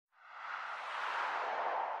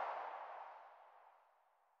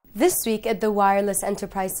This week at the Wireless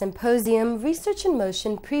Enterprise Symposium, Research in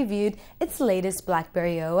Motion previewed its latest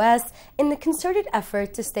Blackberry OS in the concerted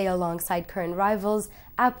effort to stay alongside current rivals,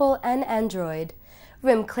 Apple and Android.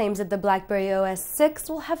 RIM claims that the Blackberry OS 6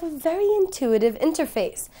 will have a very intuitive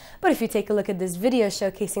interface, but if you take a look at this video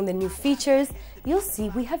showcasing the new features, you'll see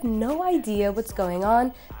we have no idea what's going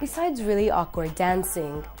on besides really awkward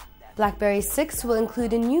dancing. Blackberry 6 will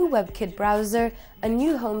include a new WebKit browser, a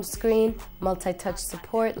new home screen, multi-touch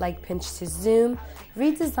support like pinch to zoom,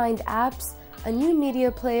 redesigned apps, a new media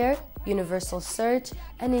player, universal search,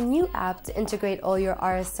 and a new app to integrate all your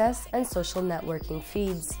RSS and social networking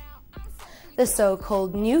feeds. The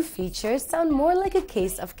so-called new features sound more like a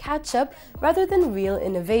case of catch-up rather than real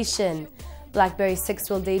innovation. Blackberry 6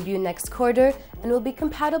 will debut next quarter and will be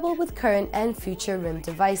compatible with current and future RIM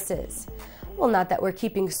devices. Well, not that we're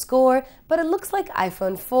keeping score, but it looks like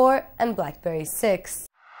iPhone 4 and Blackberry 6.